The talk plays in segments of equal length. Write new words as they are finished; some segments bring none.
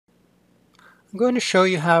I'm going to show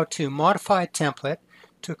you how to modify a template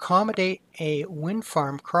to accommodate a wind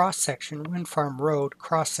farm cross-section, wind farm road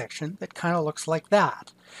cross-section that kind of looks like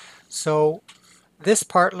that. So this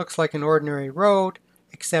part looks like an ordinary road,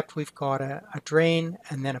 except we've got a drain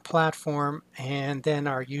and then a platform and then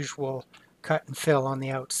our usual cut and fill on the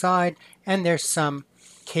outside, and there's some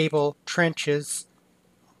cable trenches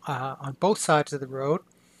on both sides of the road.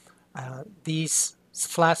 These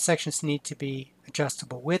flat sections need to be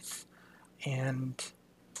adjustable width, and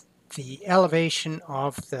the elevation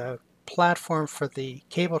of the platform for the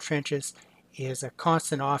cable trenches is a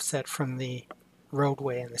constant offset from the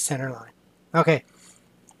roadway in the center line. Okay,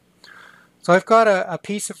 so I've got a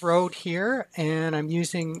piece of road here, and I'm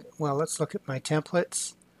using, well, let's look at my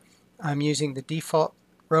templates. I'm using the default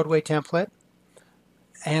roadway template,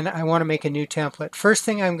 and I want to make a new template. First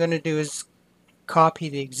thing I'm going to do is copy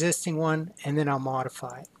the existing one, and then I'll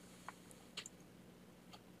modify it.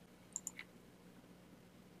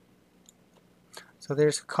 So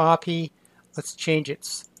there's a copy. Let's change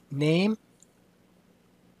its name.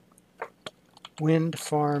 Wind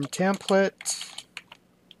farm template.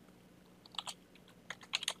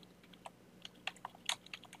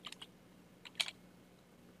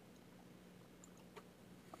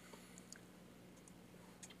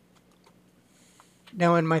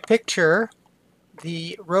 Now in my picture,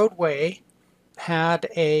 the roadway had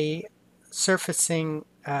a surfacing,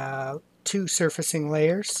 two surfacing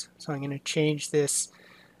layers. So I'm going to change this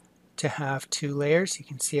to have two layers. You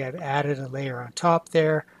can see I've added a layer on top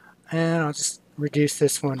there, and I'll just reduce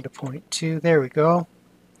this one to 0.2. There we go.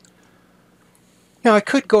 Now I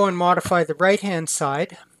could go and modify the right hand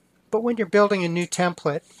side, but when you're building a new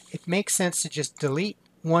template, it makes sense to just delete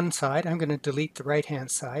one side. I'm going to delete the right hand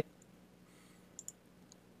side.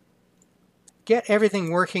 Get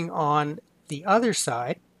everything working on the other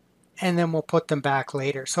side, and then we'll put them back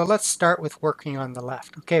later. So let's start with working on the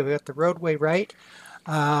left. Okay, we got the roadway right.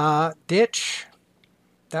 Ditch,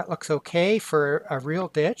 that looks okay for a real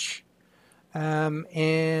ditch.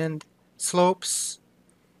 And slopes,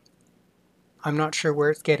 I'm not sure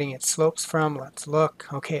where it's getting its slopes from. Let's look.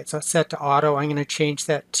 Okay, it's set to auto. I'm going to change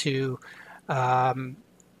that to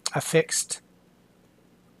a fixed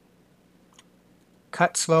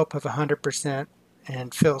cut slope of 100%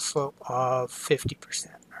 and fill slope of 50%.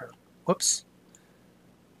 Or, whoops,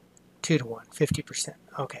 2 to 1, 50%.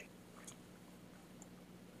 Okay.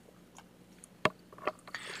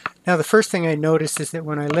 Now the first thing I notice is that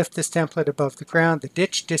when I lift this template above the ground, the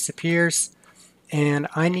ditch disappears, and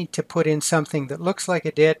I need to put in something that looks like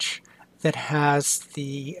a ditch that has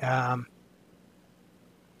the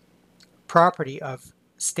property of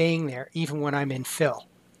staying there even when I'm in fill.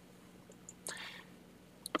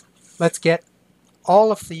 Let's get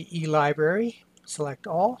all of the eLibrary, select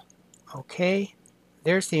all, okay.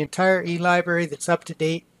 There's the entire eLibrary that's up to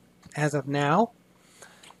date as of now.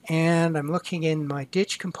 And I'm looking in my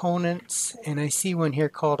ditch components, and I see one here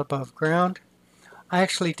called above ground. I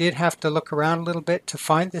actually did have to look around a little bit to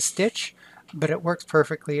find this ditch, but it works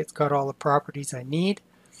perfectly. It's got all the properties I need.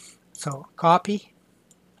 So copy,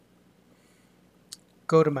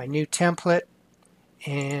 go to my new template,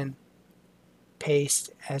 and paste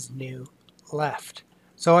as new left.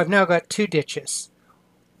 So I've now got two ditches.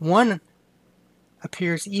 One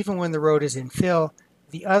appears even when the road is in fill,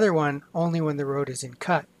 the other one only when the road is in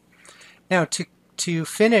cut. Now to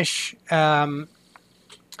finish, the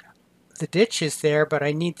ditch is there, but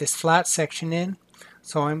I need this flat section in,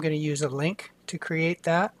 so I'm going to use a link to create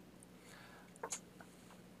that.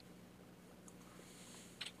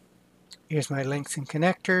 Here's my links and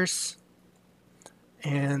connectors,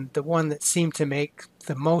 and the one that seemed to make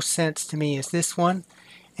the most sense to me is this one.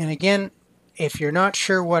 And again, if you're not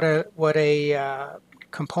sure what a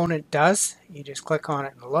component does, you just click on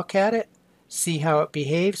it and look at it, see how it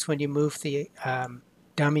behaves when you move the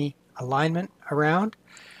dummy alignment around.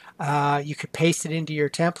 You could paste it into your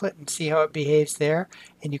template and see how it behaves there,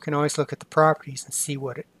 and you can always look at the properties and see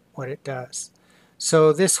what it does.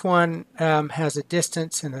 So this one has a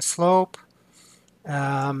distance and a slope.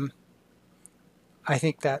 I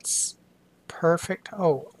think that's perfect.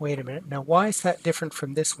 Oh, wait a minute. Now, why is that different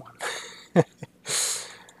from this one?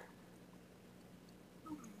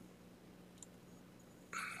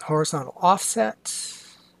 Horizontal offset.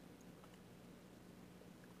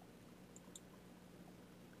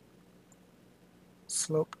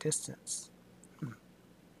 Slope distance.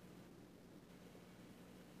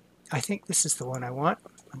 I think this is the one I want.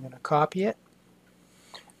 I'm going to copy it,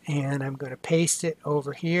 and I'm going to paste it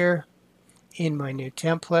over here in my new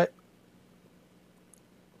template.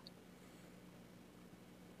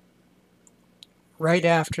 Right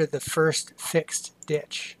after the first fixed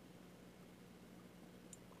ditch.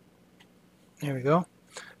 There we go.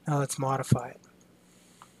 Now let's modify it.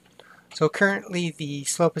 So currently the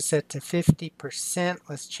slope is set to 50%.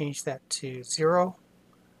 Let's change that to 0.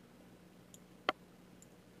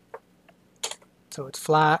 So it's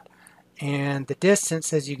flat. And the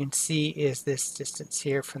distance, as you can see, is this distance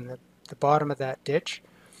here from the bottom of that ditch.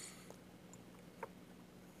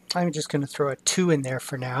 I'm just going to throw a 2 in there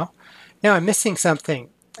for now. Now I'm missing something.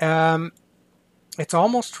 It's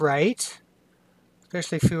almost right,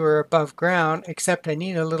 especially if we were above ground, except I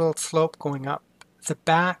need a little slope going up the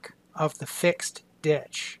back of the fixed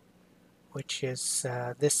ditch, which is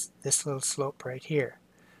this little slope right here.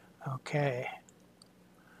 Okay.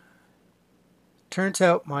 Turns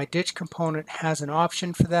out my ditch component has an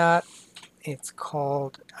option for that. It's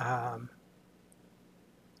called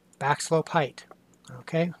back slope height.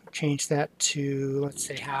 Okay, change that to, let's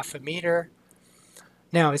say, 1/2 meter.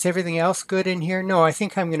 Now, is everything else good in here? No, I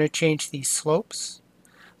think I'm going to change these slopes.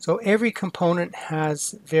 So every component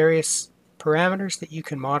has various parameters that you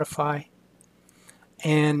can modify,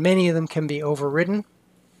 and many of them can be overridden.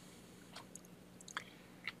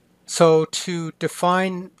 So to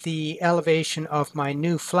define the elevation of my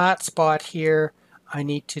new flat spot here, I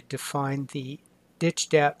need to define the ditch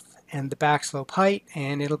depth and the back slope height,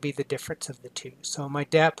 and it'll be the difference of the two. So my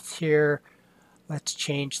depth here, let's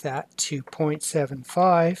change that to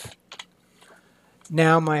 0.75.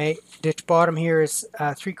 Now my ditch bottom here is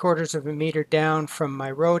 3/4 of a meter down from my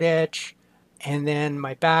road edge, and then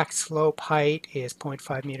my back slope height is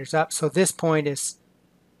 0.5 meters up. So this point is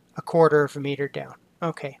 1/4 of a meter down.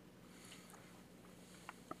 Okay.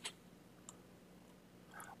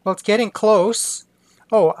 Well, it's getting close.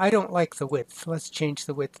 Oh, I don't like the width. Let's change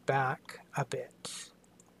the width back a bit.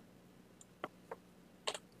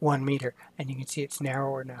 1 meter, and you can see it's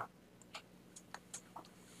narrower now.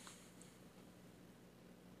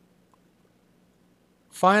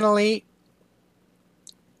 Finally,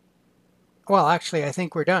 well, actually, I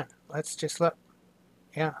think we're done. Let's just look.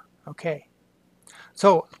 Yeah, okay.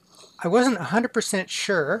 So I wasn't 100%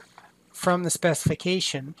 sure from the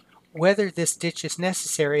specification whether this ditch is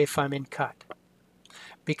necessary if I'm in cut,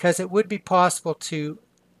 because it would be possible to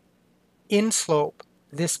inslope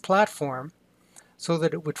this platform so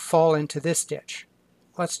that it would fall into this ditch.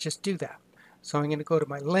 Let's just do that. So I'm going to go to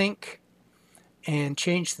my link and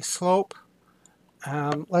change the slope.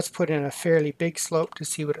 Let's put in a fairly big slope to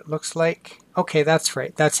see what it looks like. Okay, that's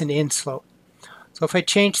right. That's an inslope. So if I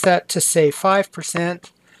change that to, say,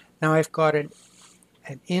 5%, now I've got an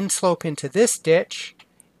inslope into this ditch,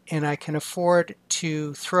 and I can afford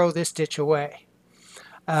to throw this ditch away.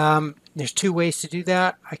 There's 2 ways to do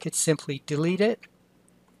that. I could simply delete it,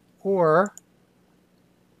 or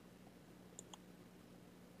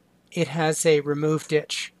it has a remove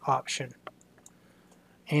ditch option.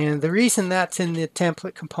 And the reason that's in the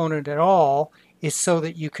template component at all is so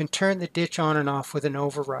that you can turn the ditch on and off with an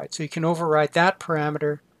override. So you can override that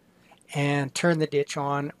parameter and turn the ditch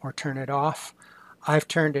on or turn it off. I've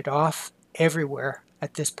turned it off everywhere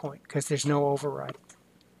at this point because there's no override.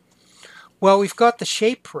 Well, we've got the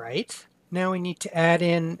shape right. Now we need to add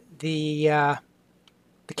in the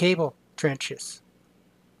cable trenches.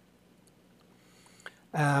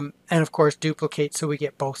 And of course duplicate so we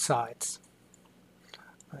get both sides.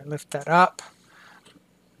 I lift that up.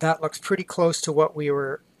 That looks pretty close to what we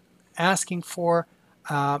were asking for.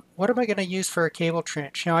 What am I going to use for a cable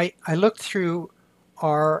trench? Now I looked through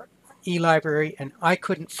our e-library and I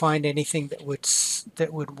couldn't find anything that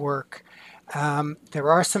would work. There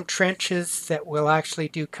are some trenches that will actually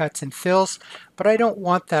do cuts and fills, but I don't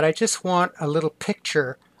want that. I just want a little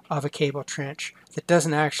picture of a cable trench that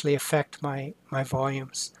doesn't actually affect my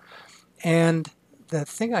volumes. And the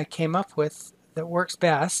thing I came up with that works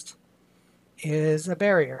best is a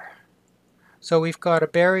barrier. So we've got a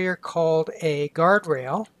barrier called a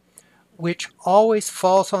guardrail, which always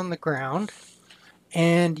falls on the ground,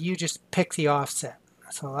 and you just pick the offset.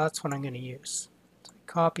 So that's what I'm going to use. So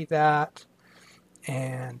copy that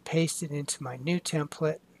and paste it into my new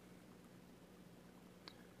template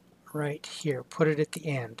right here. Put it at the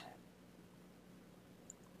end.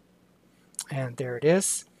 And there it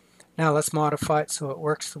is. Now let's modify it so it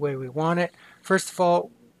works the way we want it. First of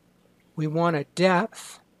all, we want a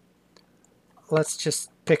depth. Let's just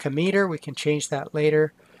pick a meter. We can change that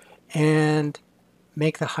later. And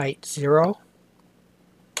make the height 0.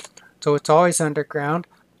 So it's always underground.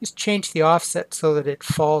 Just change the offset so that it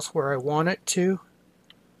falls where I want it to.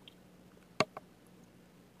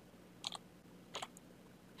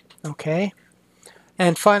 Okay.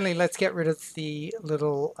 And finally, let's get rid of the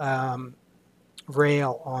little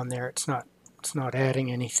rail on there. It's not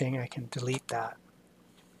adding anything. I can delete that.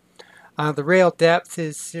 The rail depth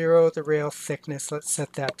is 0. The rail thickness, let's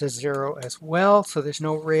set that to 0 as well, so there's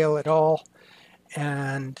no rail at all.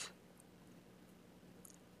 And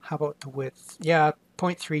how about the width? Yeah,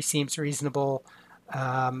 0.3 seems reasonable.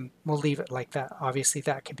 We'll leave it like that. Obviously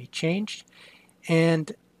that can be changed.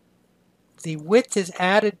 And the width is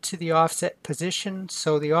added to the offset position,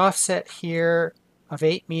 so the offset here of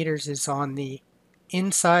 8 meters is on the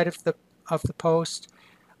inside of the post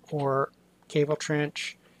or cable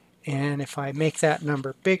trench, and if I make that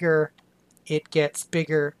number bigger, it gets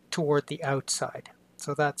bigger toward the outside.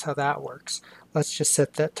 So that's how that works. Let's just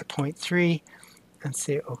set that to 0.3 and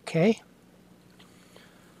say OK.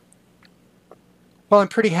 Well, I'm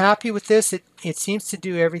pretty happy with this. It seems to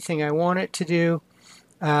do everything I want it to do.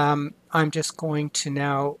 I'm just going to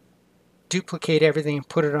now duplicate everything and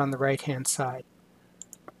put it on the right hand side.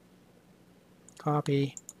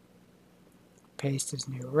 Copy, paste as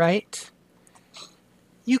new right.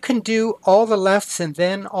 You can do all the lefts and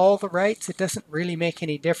then all the rights. It doesn't really make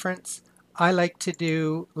any difference. I like to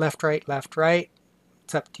do left, right, left, right.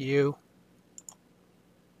 It's up to you.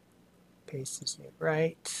 Paste as new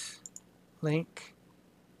right. Link,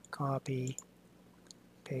 copy,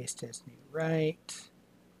 paste as new right.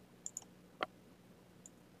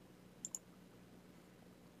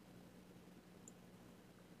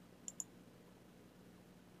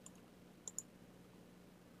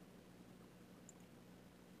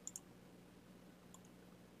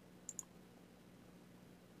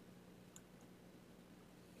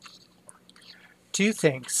 Two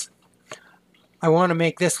things. I want to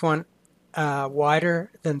make this one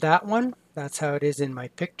wider than that one. That's how it is in my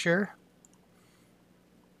picture.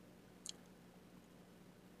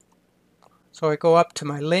 So I go up to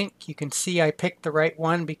my link. You can see I picked the right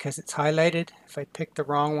one because it's highlighted. If I picked the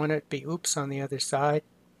wrong one, it'd be oops on the other side.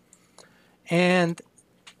 And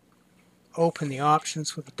open the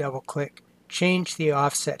options with a double click. Change the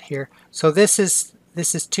offset here. So this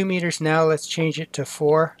is 2 meters now. Let's change it to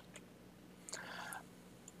 4.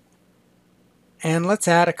 And let's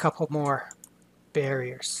add a couple more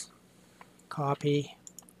barriers. Copy,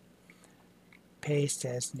 paste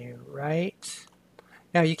as new right.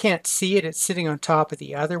 Now you can't see it, it's sitting on top of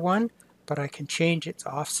the other one, but I can change its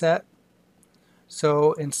offset.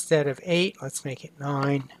 So instead of 8, let's make it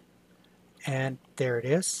 9. And there it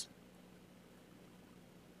is.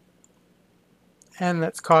 And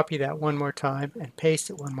let's copy that one more time and paste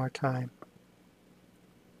it one more time.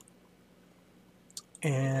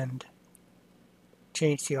 And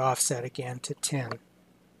change the offset again to 10.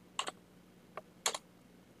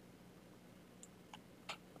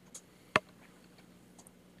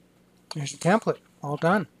 There's the template, all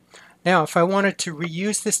done. Now, if I wanted to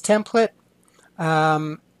reuse this template,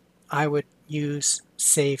 I would use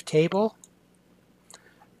Save Table,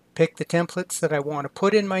 pick the templates that I want to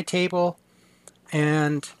put in my table,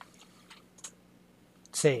 and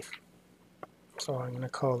save. So I'm going to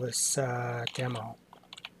call this demo.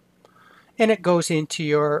 And it goes into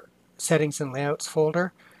your Settings and Layouts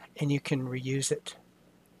folder, and you can reuse it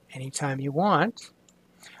anytime you want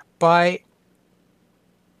by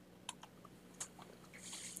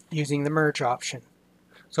using the merge option.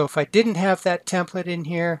 So if I didn't have that template in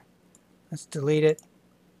here, let's delete it,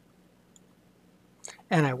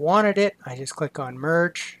 and I wanted it, I just click on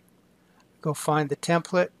merge, go find the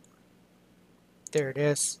template, there it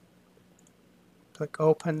is, click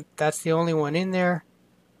open, that's the only one in there,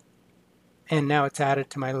 and now it's added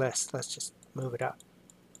to my list. Let's just move it up.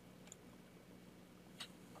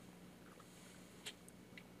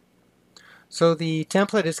 So the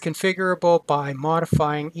template is configurable by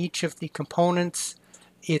modifying each of the components.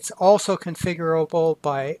 It's also configurable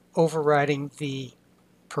by overriding the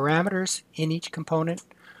parameters in each component.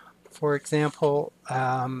 For example,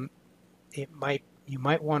 you might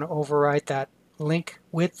want to override that link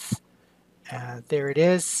width. There it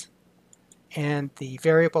is. And the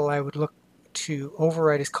variable I would look to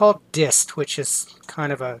override is called dist, which is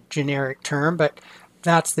kind of a generic term, but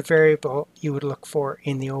that's the variable you would look for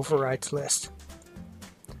in the overrides list.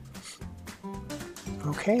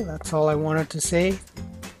 Okay, that's all I wanted to say.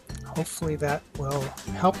 Hopefully that will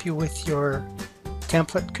help you with your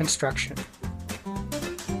template construction.